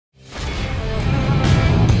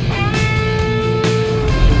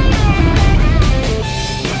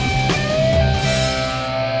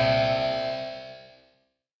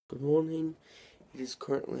is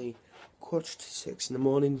currently 6:15 in the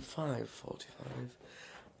morning, 5:45,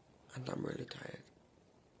 and I'm really tired.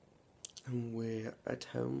 And we're at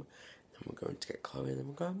home, and we're going to get Chloe, and then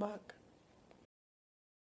we're going back.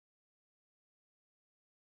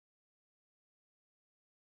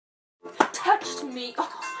 Touched me. Oh,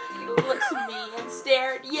 he looked at me and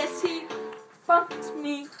stared. Yes, he fucked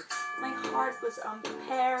me. My heart was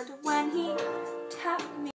unprepared when he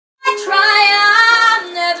tapped me. I try, I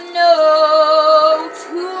never know.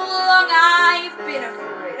 Too long I've been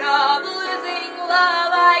afraid of losing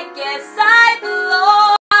love. I guess I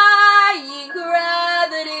belong. Defying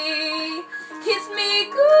gravity. Kiss me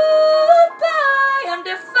goodbye. I'm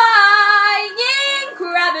defying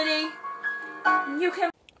gravity. You can.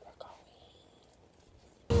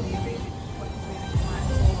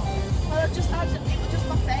 Well, it was just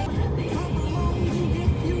my thing.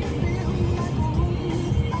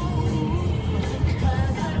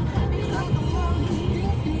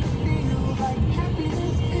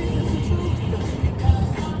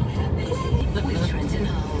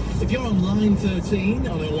 If you're on line 13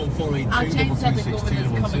 on 01482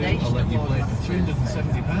 I'll let you play for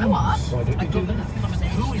 £370. Why don't you do that?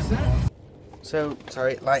 Who is that? So,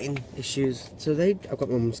 sorry, lighting issues. So I've got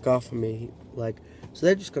my mum's scarf on me, so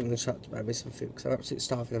they're just going to shop to buy me some food because I'm absolutely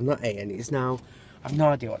starving. I'm not eating. It's now, I've no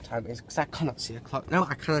idea what time it is because I cannot see a clock. No,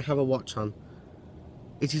 I cannot have a watch on.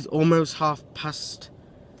 It is almost 8:30.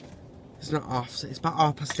 It's not half, it's about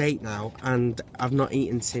 8:30 now, and I've not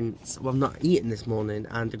eaten since, well, I've not eaten this morning,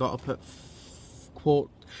 and I got up at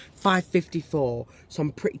 5:54, so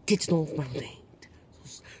I'm pretty getting off my late.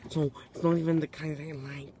 So it's not even the kind of thing I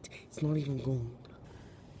liked. It's not even good.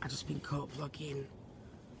 I just been caught vlogging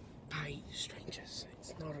by strangers.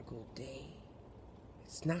 It's not a good day.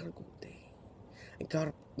 It's not a good day. I got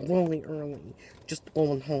up really early, just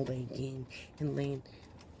on holiday again, and then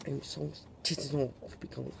I'm so tits off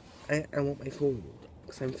because I want my food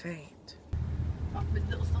because I'm fat. Oh, with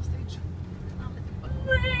little sausage.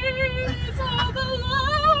 Praise all the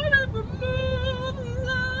Lord and the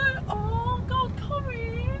moonlight. Oh God,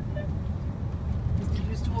 Corinne. Did you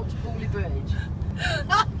used to watch Pooley Bridge?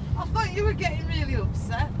 I thought you were getting really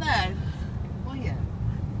upset then. Were you?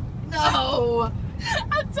 No!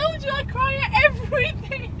 I told you I cry at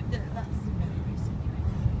everything. Yeah, that's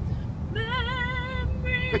the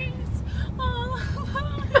Memories all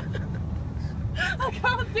alone. I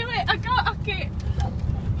can't do it. I can't hack it.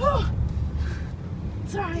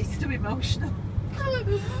 It's alright. It's too emotional.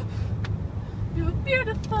 You were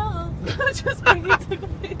beautiful. Just bring it to the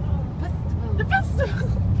Festival. The festival.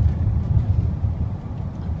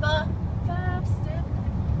 The festival.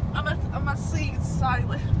 I'm a seat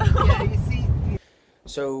silent. Yeah, you see.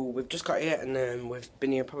 So we've just got here, and we've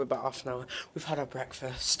been here probably about half an hour. We've had our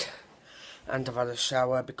breakfast, and I've had a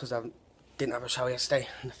shower because I didn't have a shower yesterday,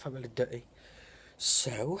 and I felt really dirty.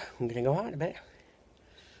 So I'm gonna go out in a bit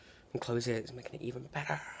and close it. It's making it even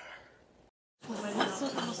better.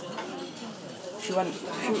 She went,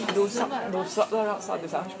 they were sat there outside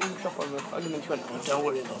this ice cream shop on the phone, and then she went, oh, don't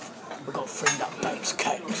worry, love, we've got 3 that makes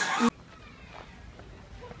cakes.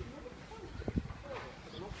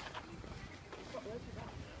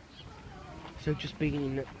 So just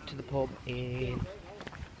been to the pub in,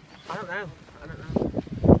 I don't know.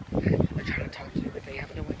 I'm trying to talk to them, but they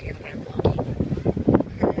have no idea that I'm vlogging.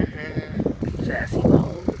 Sassy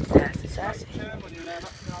ball, sassy.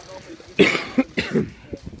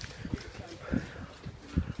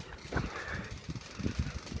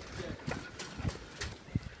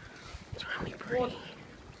 It's really pretty.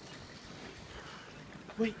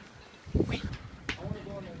 Wait.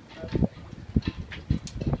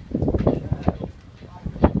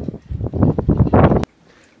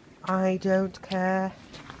 I don't care.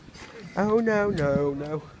 Oh no.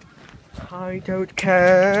 I don't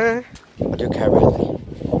care. I do care, really.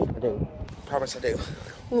 I do. Promise I do.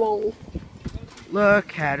 Lol.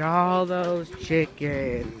 Look at all those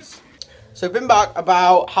chickens. So we've been back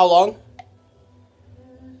about how long?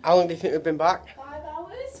 How long do you think we've been back? 5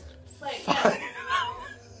 hours? Wait, 5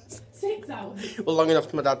 hours. 6 hours. Well, long enough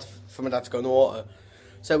for my dad to go in the water.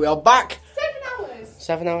 So we are back. 7 hours.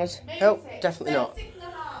 7 hours? Maybe Nope, 6. definitely not. 6 and a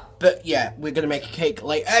half. But yeah, we're going to make a cake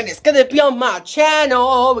later, and it's going to be on my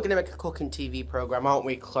channel. We're going to make a cooking TV program, aren't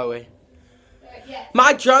we, Chloe? Yeah.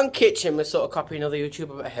 My drunk kitchen was sort of copying other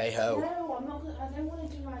YouTuber, but hey ho. No, I'm not. I don't want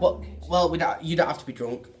to do my Well, drunk kitchen. well, you don't have to be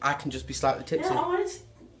drunk. I can just be slightly tipsy. No, I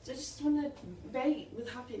just want to bait with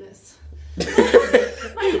happiness.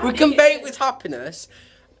 We can bait with happiness,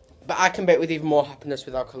 but I can bait with even more happiness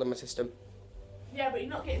with alcohol in my system. Yeah, but you're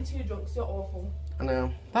not getting too drunk, so you're awful. I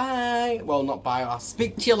know. Bye. Well, not bye. I'll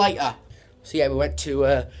speak to you later. So yeah, we went to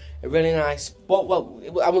a really nice. Well,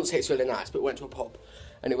 I wouldn't say it's really nice, but we went to a pub,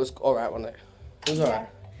 and it was all right, wasn't it? It was all right.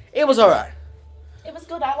 It was all right. It was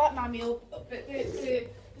good. I like my meal, but the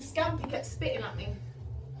scampi kept spitting at me.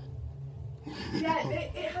 Yeah,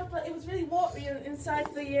 it had like, it was really watery inside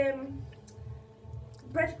the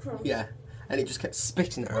breadcrumbs. Yeah, and it just kept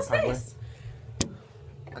spitting at her. What's apparently. this?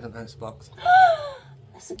 I don't know. It's blocks.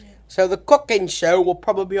 So the cooking show will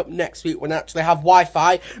probably be up next week when I actually have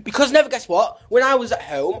Wi-Fi. Because never guess what? When I was at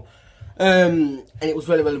home, and it was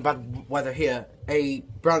really, really bad weather here, a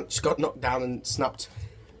branch got knocked down and snapped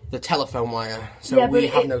the telephone wire. So yeah, we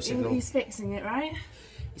have no signal. He's fixing it, right?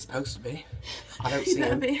 He's supposed to be. I don't see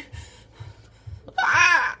him. Be.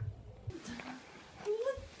 Ah!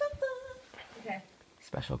 Okay.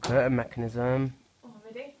 Special curtain mechanism. Oh,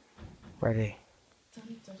 ready? Ready.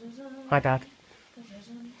 Hi, Dad.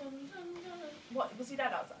 What, was your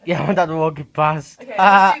dad outside? Yeah, my dad was walking past. Okay,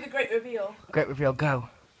 let's do the great reveal. Great reveal, go.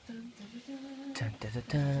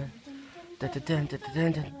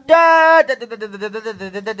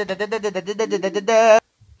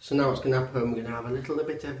 So now what's going to happen, we're going to have a little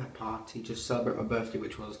bit of a party, just celebrate my birthday,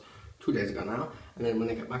 which was 2 days ago now. And then when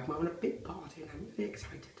I get back, I'm having a big party and I'm really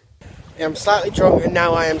excited. I'm slightly drunk and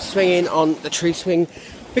now I am swinging on the tree swing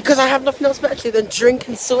because I have nothing else better to do than drink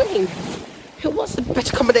and swing. What's the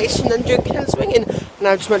better combination than drinking and swinging? And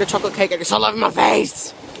I just made a chocolate cake and it's all over my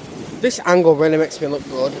face. This angle really makes me look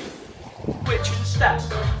good. Which step?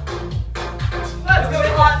 Let's go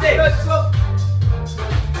in like this. Let's go.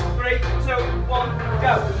 3, 2, 1,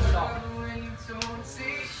 go. Stop.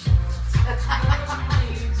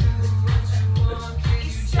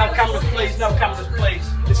 No cameras, please. No cameras, please.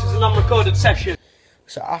 This is an unrecorded session.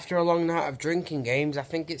 So after a long night of drinking games, I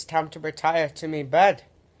think it's time to retire to me bed.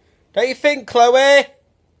 Don't you think, Chloe?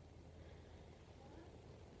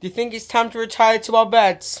 Do you think it's time to retire to our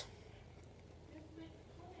beds?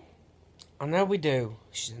 I know we do.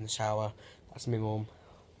 She's in the shower. That's me mum.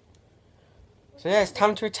 So yeah, it's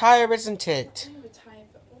time to retire, isn't it?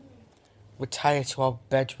 Retire to our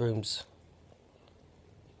bedrooms.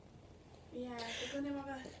 Yeah, we're going to have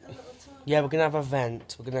a little talk. Yeah, we're going to have a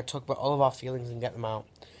vent. We're going to talk about all of our feelings and get them out.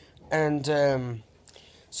 And,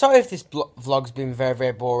 sorry if this vlog's been very,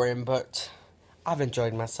 very boring, but I've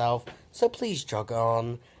enjoyed myself. So please jog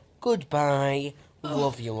on. Goodbye.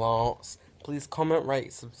 Love you lots. Please comment,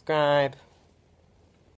 rate, subscribe.